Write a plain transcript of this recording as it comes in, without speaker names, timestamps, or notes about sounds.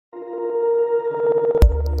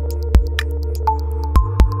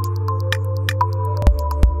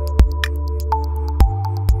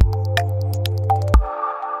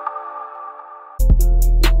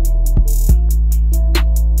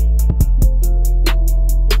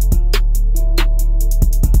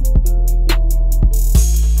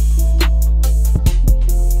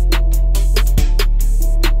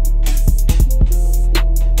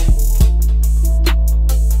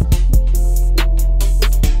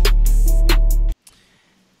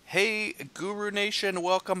Guru Nation?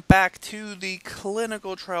 Welcome back to the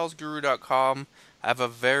clinicaltrialsguru.com. I have a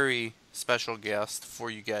very special guest for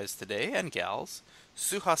you guys today, and gals.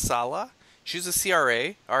 Suha Sala. She's a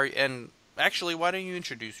CRA. And actually, why don't you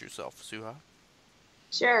introduce yourself, Suha?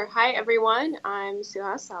 Sure. Hi, everyone. I'm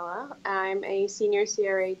Suha Sala. I'm a senior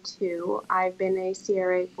CRA too. I've been a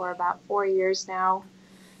CRA for about 4 years now.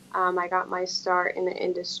 I got my start in the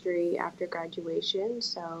industry after graduation,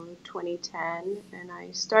 so 2010, and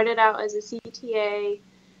I started out as a CTA.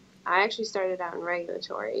 I actually started out in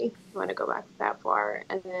regulatory, if you want to go back that far.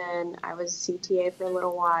 And then I was CTA for a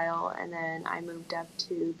little while, and then I moved up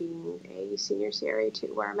to being a senior CRA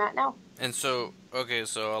too, where I'm at now. And so, okay,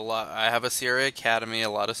 so I have a CRA Academy. A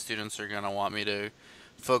lot of students are going to want me to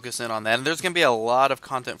focus in on that. And there's going to be a lot of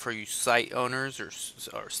content for you site owners or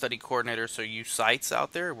study coordinators, so you sites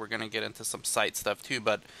out there. We're going to get into some site stuff too.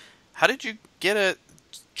 But how did you get a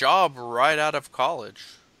job right out of college?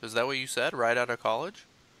 Is that what you said? Right out of college?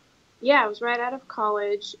 Yeah, I was right out of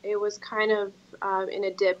college. It was kind of in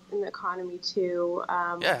a dip in the economy too.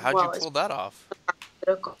 Yeah, how'd you Well, as pull that off?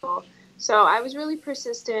 political. So I was really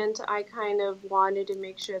persistent. I kind of wanted to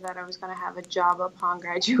make sure that I was going to have a job upon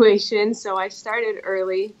graduation. So I started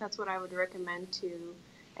early. That's what I would recommend to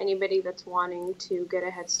anybody that's wanting to get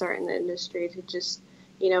a head start in the industry to just,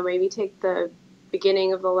 maybe take the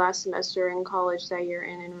beginning of the last semester in college that you're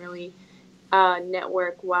in and really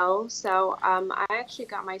network well. So I actually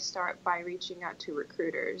got my start by reaching out to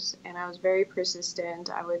recruiters, and I was very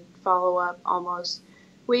persistent. I would follow up almost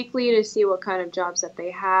weekly to see what kind of jobs that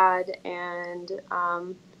they had. And,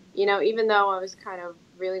 even though I was kind of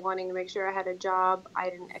really wanting to make sure I had a job, I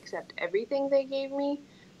didn't accept everything they gave me.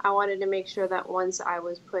 I wanted to make sure that once I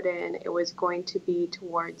was put in, it was going to be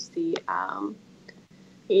towards the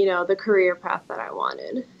career path that I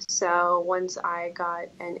wanted. So once I got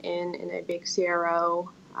an in a big CRO,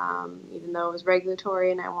 even though it was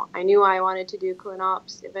regulatory and I knew I wanted to do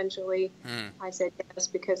ClinOps eventually, Hmm. I said yes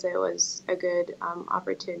because it was a good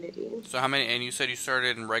opportunity. So how many? And you said you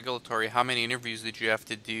started in regulatory. How many interviews did you have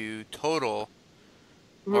to do total,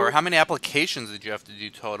 or Mhm. how many applications did you have to do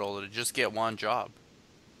total to just get one job?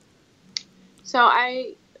 So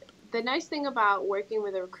the nice thing about working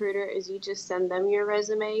with a recruiter is you just send them your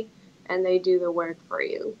resume and they do the work for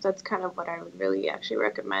you. That's kind of what I would really actually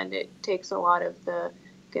recommend. It takes a lot of the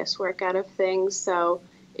guesswork out of things. So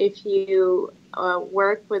if you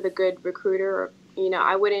work with a good recruiter,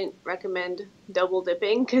 I wouldn't recommend double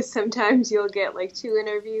dipping because sometimes you'll get like two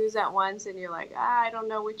interviews at once and you're like, I don't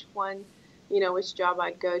know which one, which job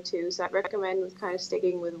I'd go to. So I'd recommend with kind of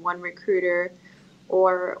sticking with one recruiter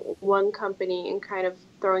or one company and kind of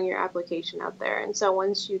throwing your application out there. And so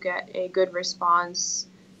once you get a good response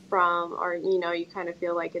from, or you kind of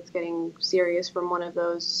feel like it's getting serious from one of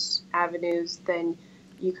those avenues, then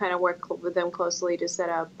you kind of work with them closely to set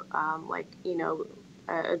up, like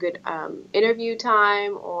a good interview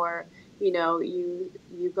time, or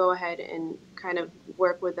you go ahead and kind of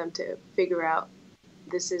work with them to figure out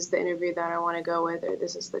this is the interview that I want to go with, or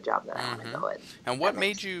this is the job that I want to Mm-hmm. go with. And That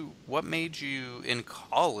makes what made you in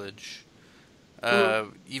college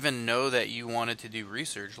sense. even know that you wanted to do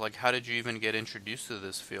research? Like, how did you even get introduced to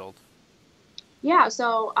this field? Yeah,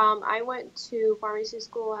 so I went to pharmacy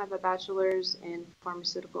school. I have a bachelor's in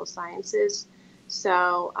pharmaceutical sciences.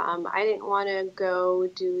 So I didn't want to go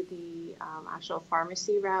do the actual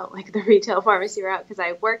pharmacy route, like the retail pharmacy route, because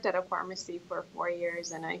I worked at a pharmacy for 4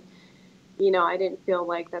 years, and I didn't feel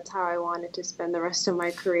like that's how I wanted to spend the rest of my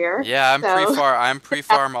career. Yeah, So I'm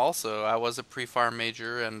pre-farm also. I was a pre-farm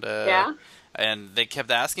major, yeah. and they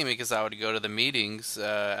kept asking me because I would go to the meetings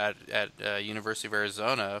at University of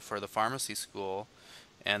Arizona for the pharmacy school,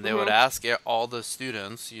 and they would Hmm. ask all the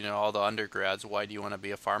students, all the undergrads, why do you want to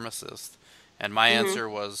be a pharmacist? And my Hmm. answer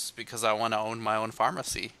was because I want to own my own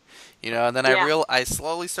pharmacy, And then Yeah. I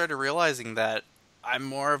slowly started realizing that I'm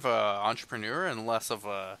more of a entrepreneur and less of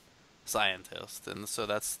a scientist, and so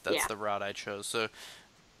that's Yeah. the route I chose. So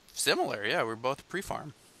similar, yeah, we're both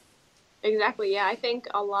pre-farm. Exactly. Yeah. I think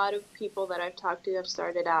a lot of people that I've talked to have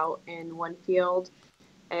started out in one field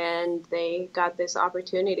and they got this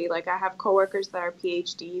opportunity. Like I have coworkers that are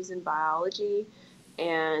PhDs in biology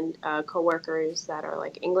and coworkers that are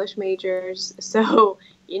like English majors. So,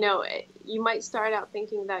 you might start out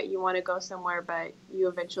thinking that you want to go somewhere, but you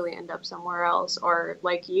eventually end up somewhere else. Or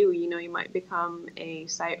like you might become a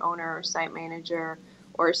site owner or site manager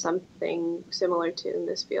or something similar to in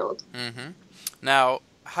this field. Mm-hmm. Now,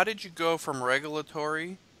 how did you go from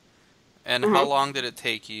regulatory, and how Hmm. long did it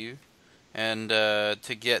take you, and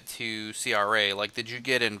to get to CRA? Like, did you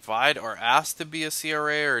get invited or asked to be a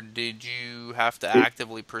CRA, or did you have to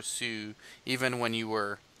actively pursue even when you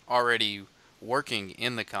were already working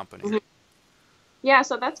in the company? Mhm. Yeah,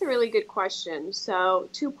 so that's a really good question. So,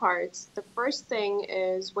 two parts. The first thing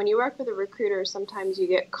is when you work with a recruiter, sometimes you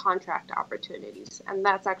get contract opportunities, and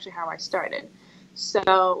that's actually how I started.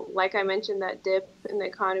 So, like I mentioned, that dip in the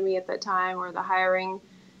economy at that time, or the hiring,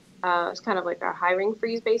 it's kind of like a hiring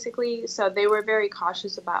freeze, basically. So they were very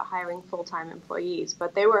cautious about hiring full-time employees,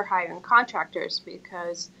 but they were hiring contractors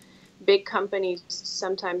because big companies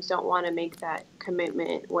sometimes don't want to make that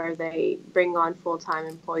commitment where they bring on full-time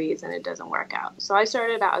employees and it doesn't work out. So I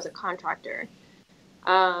started out as a contractor.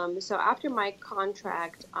 So after my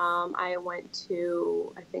contract, I went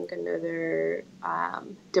to, I think, another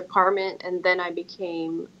department, and then I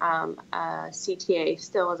became a CTA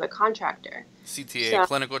still as a contractor. CTA, So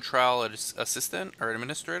clinical trial assistant or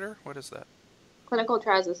administrator? What is that? clinical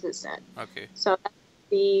trials assistant. Okay. So that's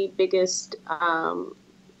the biggest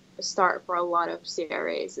start for a lot of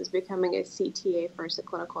CRAs is becoming a CTA first, a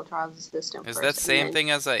clinical trials assistant Is that first, and same then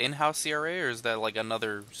thing as an in-house CRA, or is that like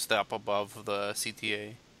another step above the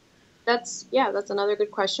CTA? that's another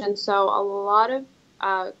good question. So a lot of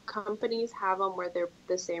companies have them where they're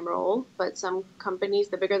the same role, but some companies,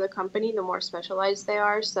 the bigger the company, the more specialized they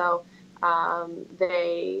are. So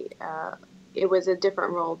they it was a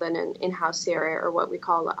different role than an in-house CRA or what we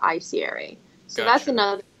call the ICRA. So that's Gotcha.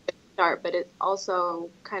 another start, but it's also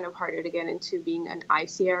kind of harder to get into being an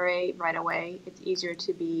ICRA right away. It's easier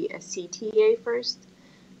to be a CTA first.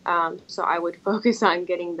 So I would focus on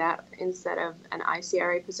getting that instead of an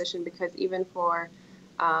ICRA position because even for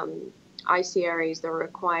ICRAs, they're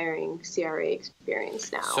requiring CRA experience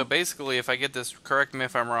So now. basically, if I get this, correct me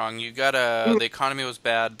if I'm wrong, the economy was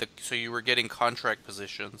bad, so you were getting contract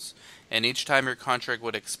positions, and each time your contract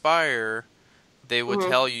would expire, they would Mm-hmm.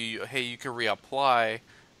 tell you, hey, you could reapply,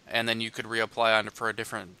 and then you could reapply on for a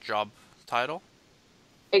different job title.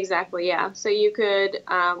 Exactly, yeah. So you could,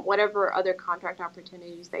 whatever other contract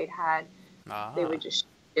opportunities they'd had, they Ah. would just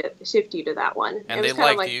shift you to that one. It And they was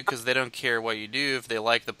kind of like like, you because they don't care what you do. If they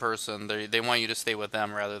like the person, they want you to stay with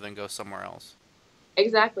them rather than go somewhere else.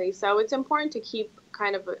 exactly. So it's important to keep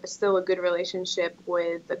kind of still a good relationship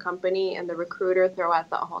with the company and the recruiter throughout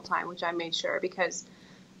the whole time, which I made sure because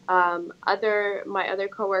other my other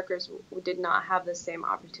coworkers did not have the same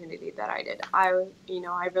opportunity that I did. I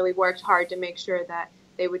really worked hard to make sure that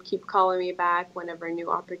they would keep calling me back whenever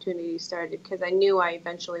new opportunities started because I knew I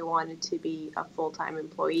eventually wanted to be a full-time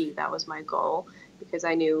employee. That was my goal because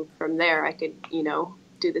I knew from there I could,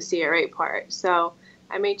 do the CRA part. So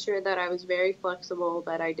I made sure that I was very flexible,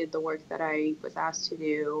 that I did the work that I was asked to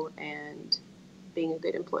do, and being a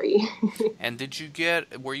good employee. And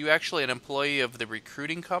were you actually an employee of the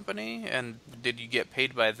recruiting company? And did you get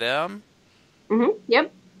paid by them?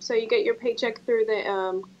 Yep. So you get your paycheck through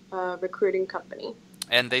the recruiting company.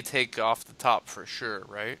 And they take off the top for sure,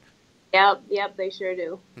 right? Yep, yep, they sure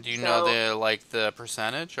do. Do you know So, the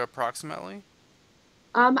percentage approximately?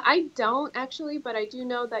 I don't actually, but I do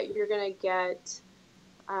know that you're gonna get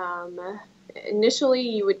initially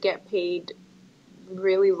you would get paid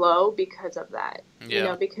really low because of that.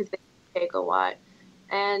 Yeah. Because they take a lot.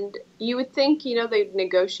 And you would think, they'd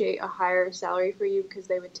negotiate a higher salary for you because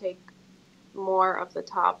they would take more of the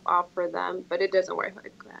top off for them, but it doesn't work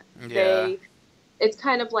like that. Yeah. It's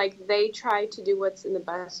kind of like they try to do what's in the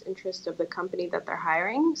best interest of the company that they're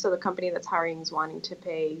hiring. So the company that's hiring is wanting to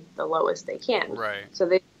pay the lowest they can. Right. So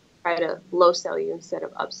they try to low sell you instead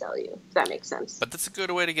of upsell you. If that makes sense. But that's a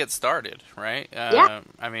good way to get started, right? Yeah,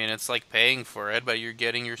 I mean, it's like paying for it, but you're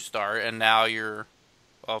getting your start, and now you're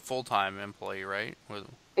a full-time employee, right?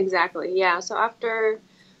 exactly. Yeah. So after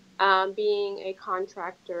being a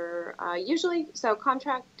contractor, usually, so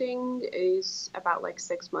contracting is about like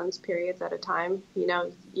 6 months periods at a time.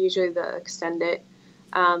 Usually the extended.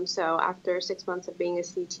 So after 6 months of being a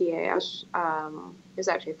CTA, it was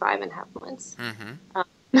actually 5.5 months. Mm-hmm. Um,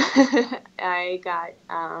 I got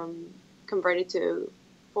converted to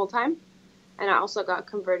full time, and I also got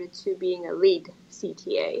converted to being a lead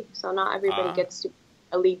CTA. So not everybody Ah. gets to be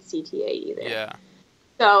a lead CTA either. Yeah.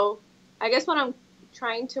 So I guess what I'm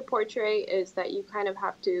trying to portray is that you kind of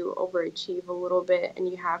have to overachieve a little bit, and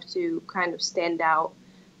you have to kind of stand out.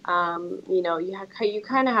 You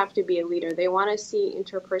kind of have to be a leader. They want to see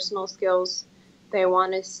interpersonal skills. They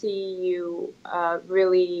want to see you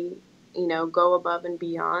really, go above and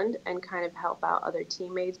beyond and kind of help out other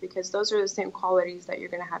teammates because those are the same qualities that you're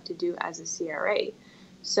going to have to do as a CRA.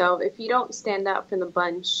 So if you don't stand out from the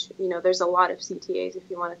bunch, there's a lot of CTAs if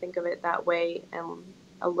you want to think of it that way, and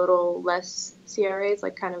a little less CRAs,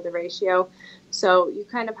 like kind of the ratio. So you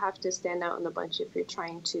kind of have to stand out in the bunch if you're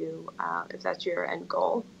trying to, if that's your end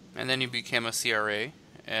goal. And then you became a CRA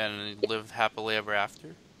and lived happily ever after.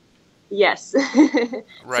 Yes. So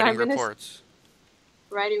Writing I'm gonna reports.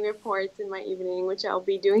 writing reports in my evening, which I'll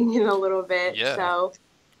be doing in a little bit. Yeah. So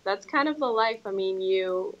that's kind of the life. I mean,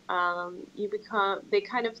 you become they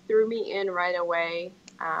kind of threw me in right away.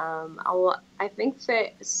 I think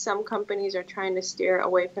that some companies are trying to steer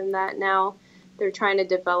away from that now. They're trying to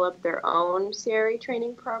develop their own CRA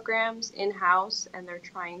training programs in house, and they're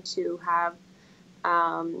trying to have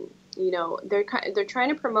they're trying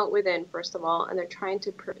to promote within first of all, and they're trying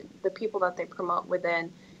to the people that they promote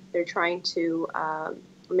within, they're trying to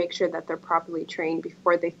make sure that they're properly trained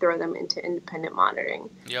before they throw them into independent monitoring.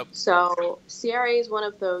 Yep. So CRA is one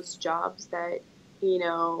of those jobs that you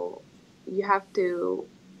know you have to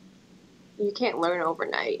you can't learn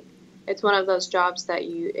overnight. It's one of those jobs that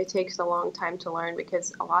it takes a long time to learn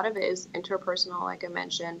because a lot of it is interpersonal, like I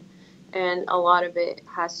mentioned, and a lot of it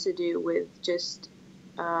has to do with just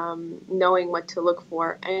knowing what to look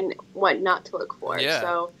for and what not to look for. Yeah.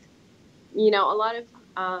 So,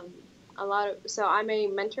 um, so I'm a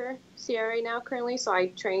mentor CRA now currently. So I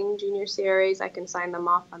train junior CRAs. I can sign them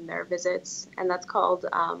off on their visits, and that's called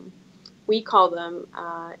we call them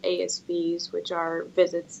ASVs, which are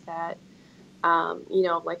visits that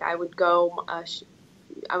like I would go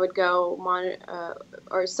monitor,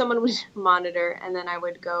 or someone would monitor, and then I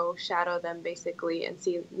would go shadow them basically and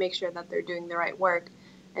make sure that they're doing the right work.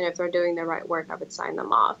 And if they're doing the right work, I would sign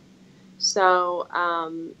them off. So,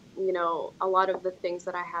 a lot of the things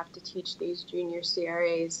that I have to teach these junior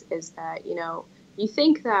CRAs is that, you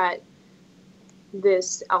think that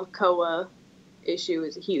this Alcoa issue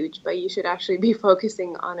is huge, but you should actually be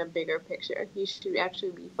focusing on a bigger picture. You should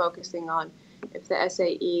actually be focusing on if the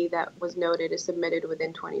SAE that was noted is submitted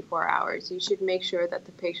within 24 hours. You should make sure that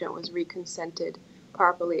the patient was reconsented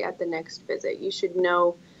properly at the next visit. You should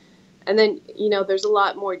know, and then, there's a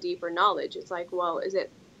lot more deeper knowledge. It's like, well, is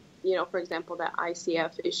it, for example, that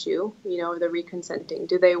ICF issue, the reconsenting.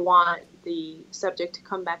 Do they want the subject to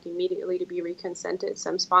come back immediately to be reconsented?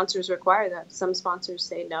 Some sponsors require that. Some sponsors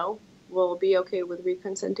say no, we'll be okay with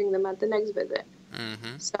reconsenting them at the next visit.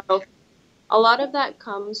 Mm-hmm. So a lot of that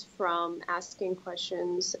comes from asking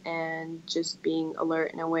questions and just being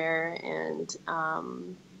alert and aware. And,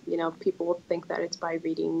 people will think that it's by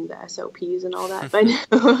reading the SOPs and all that.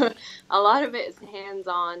 But a lot of it is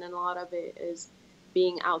hands-on, and a lot of it is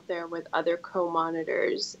being out there with other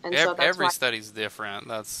co-monitors. And so that's Every why. study's different.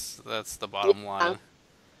 That's the bottom Yeah, line.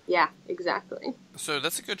 yeah, exactly. So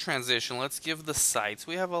that's a good transition. Let's give the sites.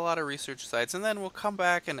 We have a lot of research sites, and then we'll come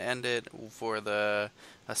back and end it for the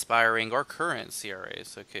aspiring or current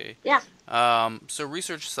CRAs. Okay. Yeah. So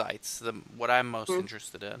research sites, what I'm most Mm-hmm.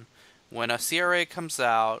 interested in, when a CRA comes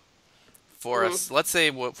out for Mm-hmm. let's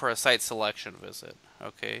say for a site selection visit.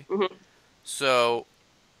 Okay. Mm-hmm. So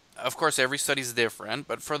of course every study's different,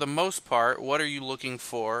 but for the most part, what are you looking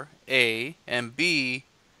for? A and B.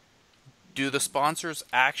 Do the sponsors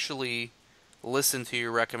actually listen to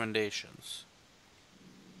your recommendations?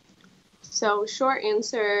 So short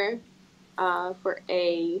answer for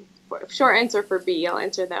B, I'll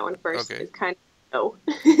answer that one first, Okay. is kind of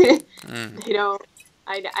no. Mm. you know,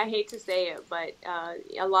 I hate to say it, but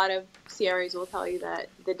a lot of CRAs will tell you that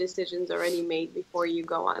the decision's already made before you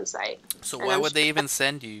go on site. So And why I'm would sure they even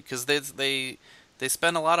send you? Because they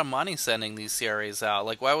spend a lot of money sending these CRAs out.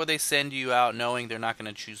 Like, why would they send you out knowing they're not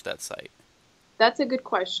going to choose that site? that's a good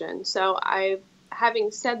question. So having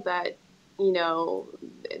said that,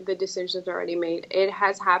 the decision's already made. It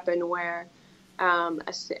has happened where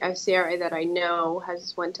a CRA that I know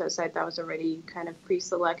has went to a site that was already kind of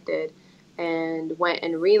pre-selected and went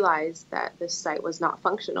and realized that this site was not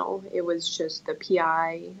functional. It was just the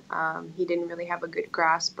PI. He didn't really have a good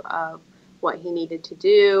grasp of what he needed to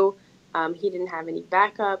do. He didn't have any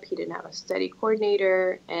backup. He didn't have a study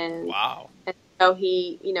coordinator, Wow. and so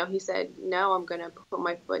he said, no, I'm going to put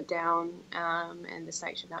my foot down, and the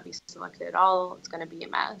site should not be selected at all. It's going to be a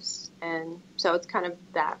mess, and so it's kind of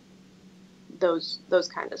those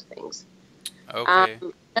kind of things. Okay.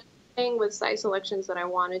 Another thing with site selections that I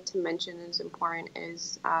wanted to mention is important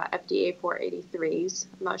is FDA 483s.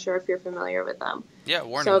 I'm not sure if you're familiar with them. Yeah,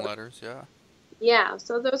 warning So letters. Yeah. yeah,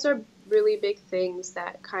 so those are really big things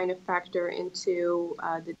that kind of factor into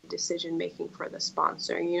the decision making for the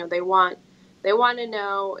sponsor. They want to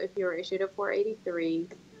know if you were issued a 483,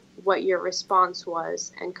 what your response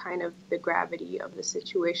was, and kind of the gravity of the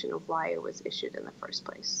situation of why it was issued in the first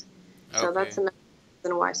place. So that's Okay. another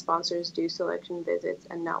reason why sponsors do selection visits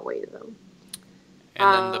and not waive them.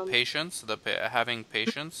 And then the Um, patients, having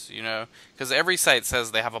patients, because every site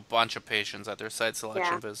says they have a bunch of patients at their site yeah,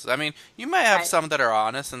 selection visits. I mean, you might have right. some that are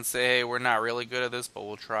honest and say, hey, we're not really good at this, but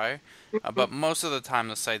we'll try. Mhm. But most of the time,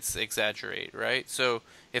 the sites exaggerate, right? So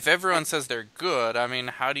if Right. everyone says they're good, I mean,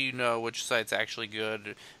 how do you know which site's actually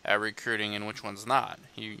good at recruiting and which one's not?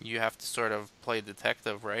 You have to sort of play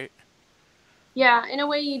detective, right? Yeah, in a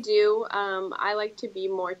way you do. I like to be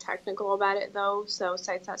more technical about it though. So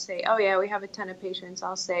sites that say, "Oh yeah, we have a ton of patients,"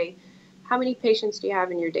 I'll say, "How many patients do you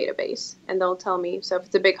have in your database?" And they'll tell me. So if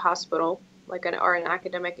it's a big hospital, like an or an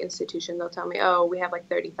academic institution, they'll tell me, "Oh, we have like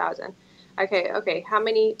 30,000." Okay, okay. How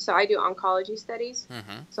many? So I do oncology studies.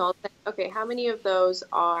 Mm-hmm. So I'll say, okay, how many of those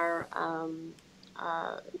are,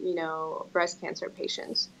 breast cancer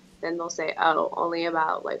patients? Then they'll say, "Oh, only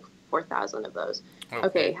about like 4,000 of those."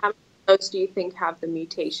 Okay, Okay. how those do you think have the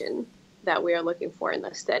mutation that we are looking for in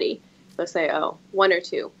the study? They'll say, oh, one or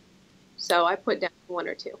two. So I put down one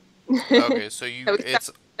or two. Okay, So we start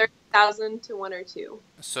 30,000 to one or two.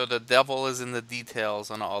 so the devil is in the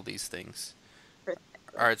details on all these things.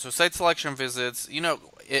 All Precisely. right, so site selection visits.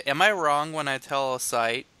 Am I wrong when I tell a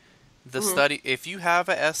site the Hmm. study? If you have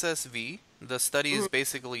a SSV, the study is Hmm.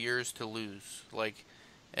 basically yours to lose. Like,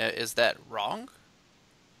 is that wrong?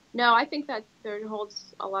 No, I think that there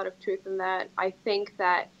holds a lot of truth in that. I think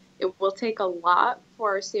that it will take a lot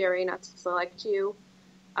for CRA not to select you.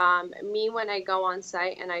 Me, when I go on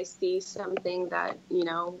site and I see something that,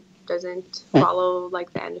 doesn't follow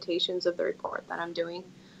like the annotations of the report that I'm doing,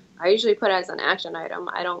 I usually put it as an action item.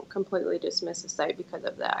 I don't completely dismiss the site because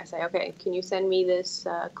of that. I say, okay, can you send me this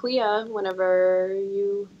CLIA whenever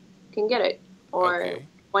you can get it? Or Okay.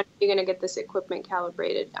 when are you going to get this equipment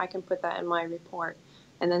calibrated? I can put that in my report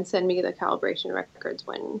and then send me the calibration records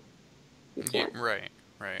when you Yeah, can. right.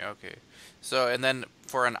 Right. Okay. So, and then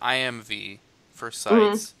for an IMV for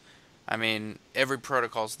Mm-hmm. sites, I mean, every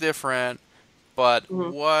protocol's different. But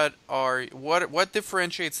Mm-hmm. what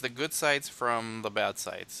differentiates the good sites from the bad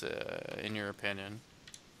sites, in your opinion?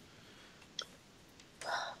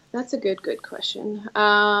 That's a good question.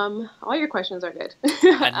 All your questions are good.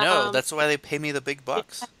 I know um, that's why they pay me the big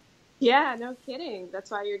bucks. yeah, no kidding.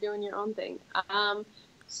 That's why you're doing your own thing.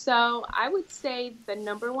 So I would say the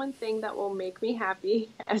number one thing that will make me happy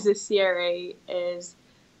as a CRA is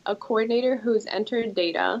a coordinator who's entered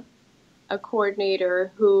data, a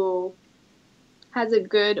coordinator who has a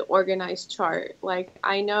good organized chart. Like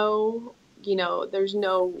I know, there's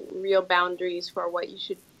no real boundaries for what you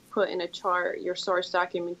should put in a chart, your source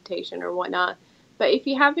documentation or whatnot. But if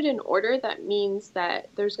you have it in order, that means that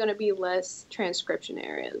there's going to be less transcription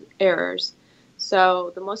errors.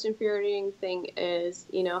 So the most infuriating thing is,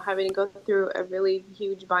 having to go through a really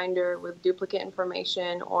huge binder with duplicate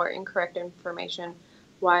information or incorrect information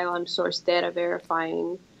while I'm source data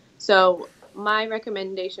verifying. So my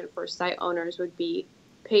recommendation for site owners would be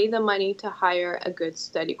pay the money to hire a good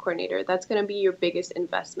study coordinator. That's going to be your biggest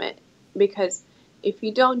investment because if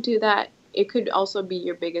you don't do that, it could also be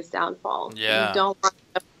your biggest downfall. You Yeah. don't want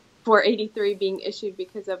a 483 being issued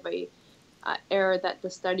because of a error that the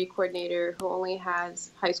study coordinator who only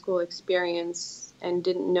has high school experience and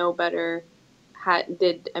didn't know better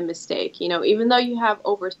did a mistake. Even though you have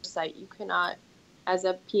oversight, you cannot, as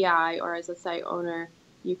a PI or as a site owner,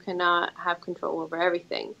 you cannot have control over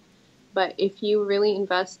everything. But if you really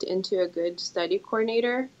invest into a good study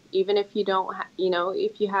coordinator, even if you don't,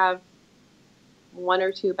 if you have one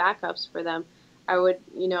or two backups for them, I would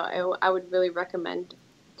really recommend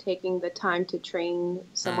taking the time to train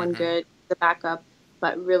someone Mhm. good, the backup,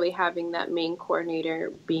 but really having that main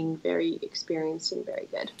coordinator being very experienced and very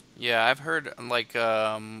good. Yeah, I've heard like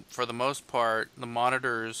for the most part, the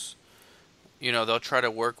monitors, they'll try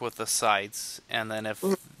to work with the sites, and then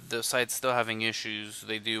if the site's still having issues,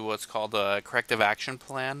 they do what's called a corrective action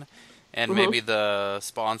plan, and Mm-hmm. maybe the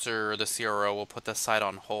sponsor or the CRO will put the site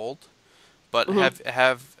on hold. But Mm-hmm.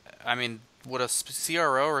 I mean, would a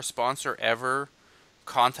CRO or sponsor ever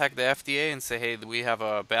contact the FDA and say, "Hey, we have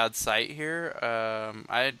a bad site here"?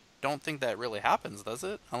 I don't think that really happens, does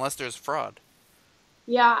it? Unless there's fraud.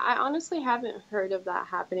 Yeah, I honestly haven't heard of that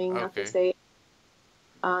happening, not to Okay. say.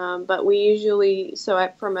 But we usually,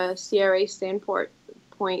 from a CRA standpoint,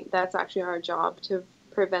 that's actually our job to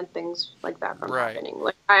prevent things like that from Right. happening.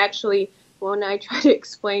 Like I actually, when I try to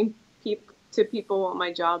explain to people what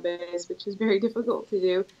my job is, which is very difficult to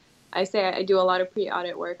do, I say I do a lot of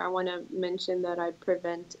pre-audit work. I want to mention that I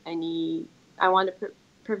want to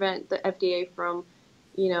prevent the FDA from,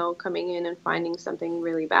 coming in and finding something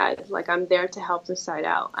really bad. Like I'm there to help the site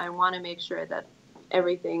out. I want to make sure that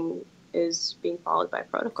everything is being followed by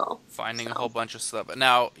protocol. Finding a whole So, bunch of stuff.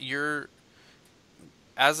 Now,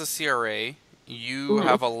 as a CRA, you Mhm.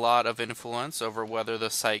 have a lot of influence over whether the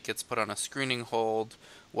site gets put on a screening hold,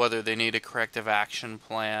 whether they need a corrective action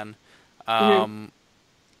plan. Mhm. Um,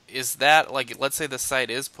 is that like, let's say the site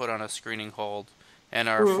is put on a screening hold and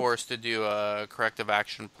are Mhm. forced to do a corrective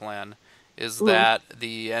action plan? Is Mhm. that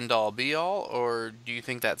the end all be all, or do you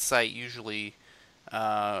think that site usually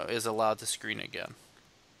is allowed to screen again?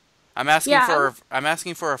 Yeah, I'm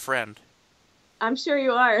asking for a friend. I'm sure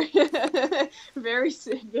you are. Very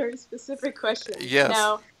specific questions. Yes.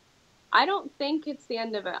 No, I don't think it's the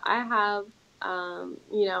end of it. I have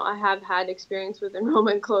had experience with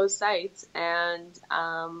enrollment closed sites, and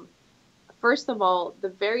first of all, the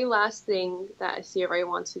very last thing that a CRA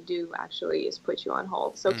wants to do actually is put you on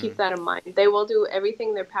hold. So keep Mm, that in mind. They will do everything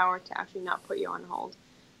in their power to actually not put you on hold.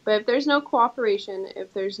 But if there's no cooperation,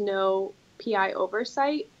 if there's no PI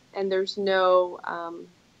oversight, and there's no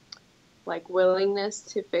like willingness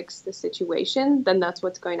to fix the situation, then that's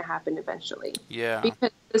what's going to happen eventually. yeah.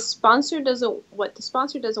 Because what the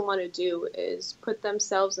sponsor doesn't want to do is put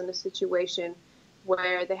themselves in a situation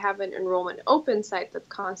where they have an enrollment open site that's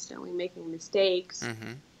constantly making mistakes,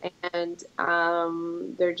 Mm-hmm. and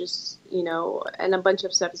they're just, and a bunch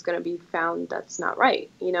of stuff is going to be found that's not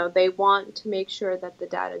right. They want to make sure that the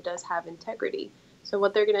data does have integrity. So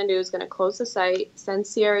what they're going to do is going to close the site, send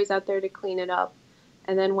CRAs out there to clean it up,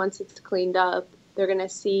 and then once it's cleaned up, they're going to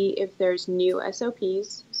see if there's new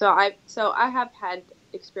SOPs. So I have had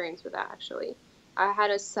experience with that actually. I had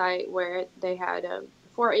a site where they had a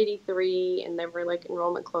 483 and they were like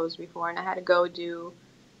enrollment closed before, and I had to go do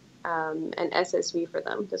an SSV for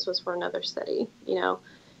them. This was for another study.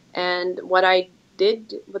 And what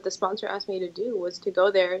the sponsor asked me to do was to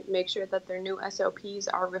go there, make sure that their new SOPs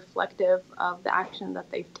are reflective of the action that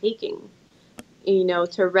they've taken,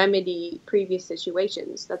 to remedy previous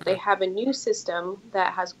situations, that they have a new system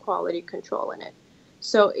that has quality control in it.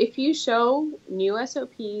 So if you show new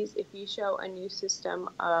SOPs, if you show a new system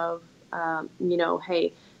of,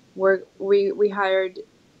 hey, we hired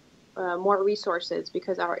more resources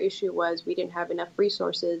because our issue was we didn't have enough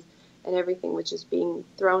resources and everything was just being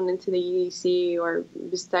thrown into the EDC, or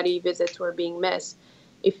the study visits were being missed.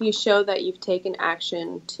 If you show that you've taken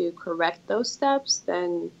action to correct those steps,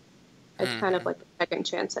 then it's kind of Mm-hmm. like a second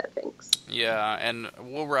chance at things. Yeah, and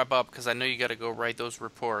we'll wrap up because I know you got to go write those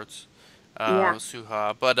reports, Yeah.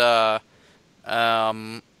 Suha. But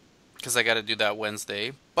because I got to do that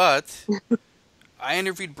Wednesday. But I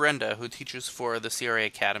interviewed Brenda, who teaches for the CRA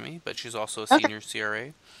Academy, but she's also a Okay. senior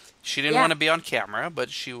CRA. She didn't want Yeah. to be on camera,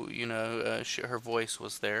 but her voice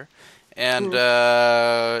was there, and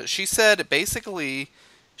Mm-hmm. she said basically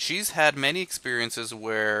she's had many experiences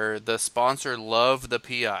where the sponsor loved the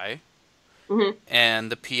PI, Mm-hmm.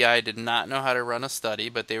 and the PI did not know how to run a study,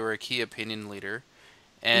 but they were a key opinion leader.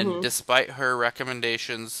 And Mm-hmm. despite her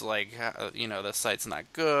recommendations, like the site's not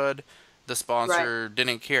good, the Right. sponsor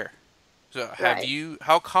didn't care. So, Right.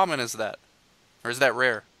 How common is that, or is that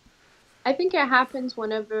rare? I think it happens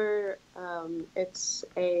whenever it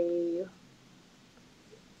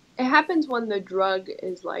happens when the drug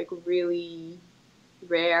is like really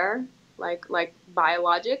rare, like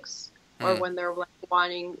biologics, or Hmm. when they're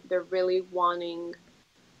really wanting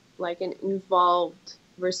like an involved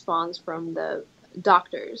response from the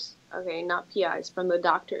doctors. Okay, not PIs, from the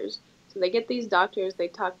doctors. So they get these doctors, they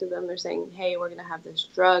talk to them, they're saying, "Hey, we're gonna have this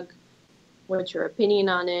drug. What's your opinion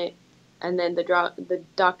on it?" And then the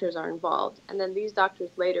doctors are involved, and then these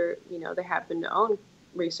doctors later, they happen to own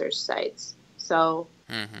research sites. So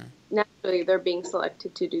Hmm. naturally they're being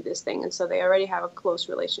selected to do this thing, and so they already have a close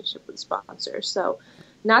relationship with sponsors. So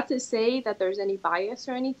not to say that there's any bias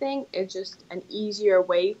or anything, it's just an easier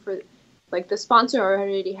way for, like, the sponsor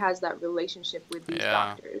already has that relationship with these Yeah,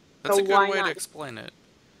 doctors, so that's a good why way to not? explain it.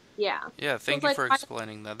 Yeah. Yeah, So thank it's you like, for why?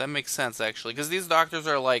 explaining that. That makes sense actually, because these doctors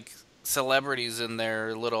are like celebrities in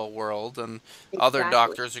their little world, and other Exactly.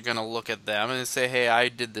 doctors are gonna look at them and say, "Hey, I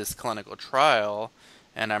did this clinical trial,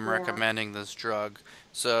 and I'm Yeah. recommending this drug."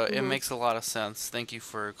 So it Hmm. makes a lot of sense. Thank you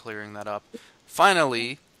for clearing that up.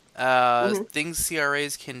 Finally, Hmm. things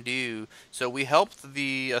CRAs can do. So we helped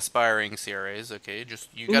the aspiring CRAs. Okay, just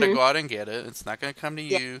you got to Hmm. go out and get it. It's not gonna come to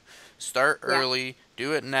Yeah. you. Start Yeah. early.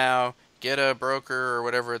 Do it now. Get a broker or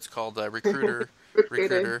whatever it's called, a Recruiter.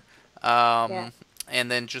 recruiter, Yeah. um,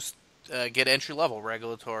 and then just get entry level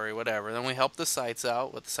regulatory, whatever. Then we help the sites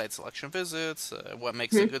out with the site selection visits, what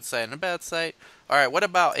makes a Hmm. good site and a bad site. All right, what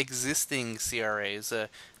about existing CRAs?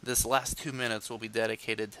 This last 2 minutes will be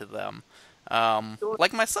dedicated to them. Sure.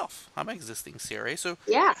 Like myself, I'm an existing CRA, so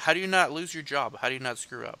Yeah. how do you not lose your job? How do you not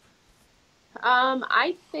screw up?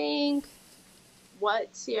 I think what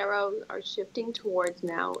CROs are shifting towards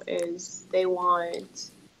now is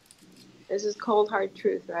This is cold hard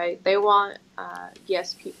truth, right? They want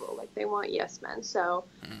yes people, like they want yes men. So,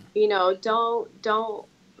 Mm. don't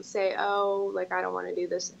say, oh, like I don't want to do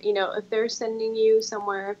this. If they're sending you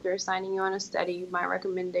somewhere, if they're assigning you on a study, my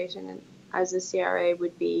recommendation as a CRA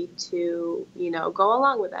would be to go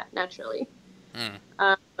along with that naturally. Mm.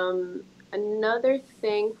 Um, Another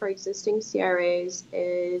thing for existing CRAs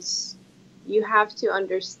is you have to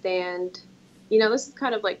understand, this is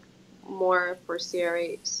kind of like more for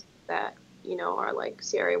CRAs that, are like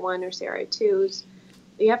CRA 1 or CRA 2s.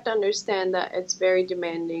 You have to understand that it's very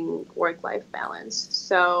demanding work-life balance.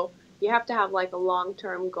 So you have to have like a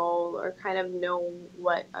long-term goal or kind of know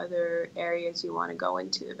what other areas you want to go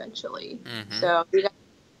into eventually. Mm-hmm. So you got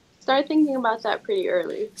to start thinking about that pretty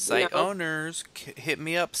early. Site owners, hit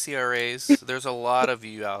me up, CRAs. There's a lot of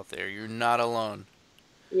you out there. You're not alone.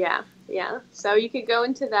 Yeah, yeah. So you could go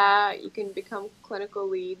into that. You can become clinical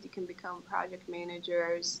leads. You can become project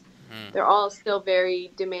managers. Mm. They're all still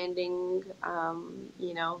very demanding,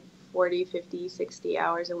 40, 50, 60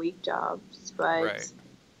 hours a week jobs, Right. but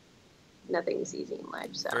nothing's easy in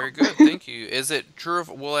life. Very So, good. Thank you. Is it true?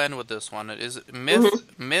 We'll end with this one. Is it myth,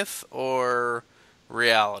 Mhm. myth or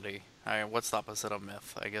reality? What's the opposite of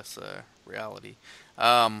myth? I guess reality.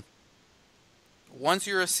 Um, Once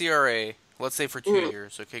you're a CRA, let's say for two Mhm.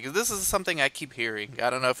 years, okay? Because this is something I keep hearing. I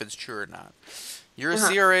don't know if it's true or not. You're a Uh-huh.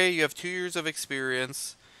 CRA. You have 2 years of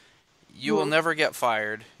experience. You will Mhm. never get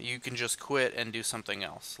fired. You can just quit and do something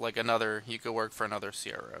else, like another. You could work for another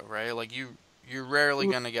CRO, right? Like you're rarely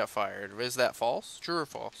Mhm. gonna get fired. Is that false? True or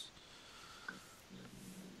false?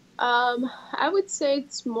 I would say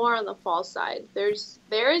it's more on the false side. There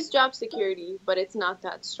is job security, but it's not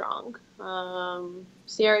that strong.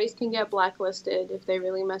 CRAs can get blacklisted if they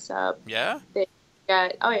really mess up. Yeah. They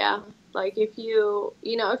get, oh yeah, like if you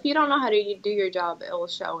don't know how to do your job, it will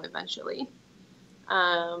show eventually.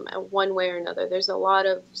 One way or another. There's a lot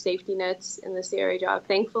of safety nets in the CRA job,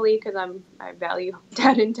 thankfully, because I value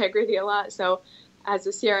data integrity a lot. So, as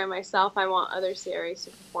a CRA myself, I want other CRAs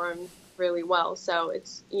to perform really well. So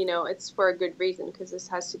it's for a good reason because this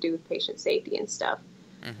has to do with patient safety and stuff.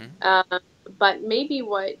 Mm-hmm. Um, but maybe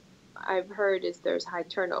what I've heard is there's high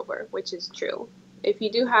turnover, which is true. If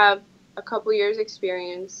you do have a couple years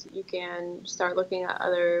experience, you can start looking at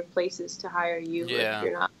other places to hire you if Yeah.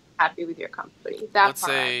 you're not happy with your company. That Let's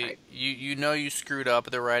part I've say heard. you know you screwed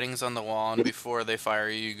up. The writing's on the wall, and before they fire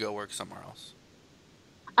you, you go work somewhere else.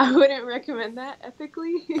 I wouldn't recommend that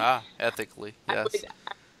ethically. Ah, ethically, I yes. would,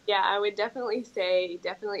 yeah, I would definitely say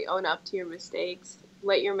definitely own up to your mistakes.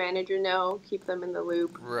 Let your manager know, keep them in the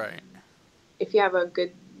loop. Right. If you have a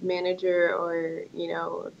good manager or,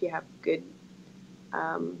 if you have good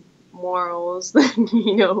morals, then,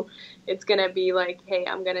 it's going to be like, hey,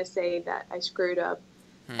 I'm going to say that I screwed up.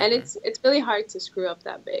 And Mm-hmm. it's really hard to screw up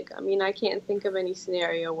that big. I mean, I can't think of any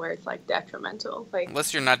scenario where it's like detrimental. Like,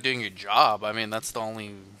 Unless you're not doing your job. I mean, that's the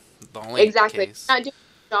only exactly. If case. you're not doing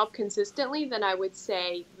your job consistently, then I would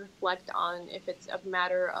say reflect on if it's a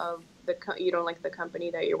matter of you don't like the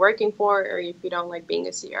company that you're working for, or if you don't like being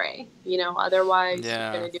a CRA. Otherwise you're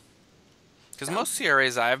Yeah. gonna do Because so. most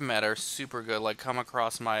CRAs I've met are super good. Like, come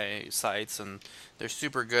across my sites and they're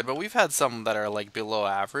super good. But we've had some that are like below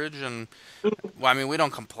average, and well, I mean, we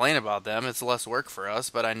don't complain about them. It's less work for us,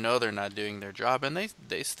 but I know they're not doing their job, and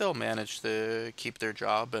they still manage to keep their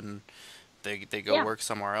job, and they go Yeah, work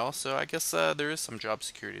somewhere else. So I guess there is some job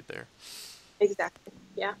security there. exactly.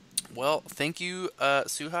 Yeah, Well, thank you,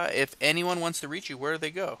 Suha. If anyone wants to reach you, where do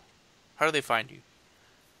they go? How do they find you?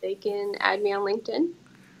 they can add me on LinkedIn.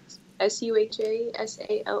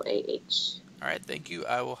 SUHASALAH. All right, thank you.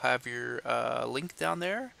 I will have your link down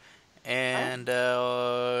there, All and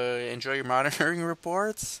enjoy your monitoring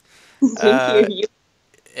reports. right. Thank Uh, you.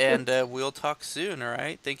 and we'll talk soon. All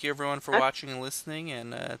right. Thank you, everyone, for watching and listening,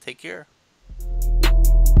 and take care.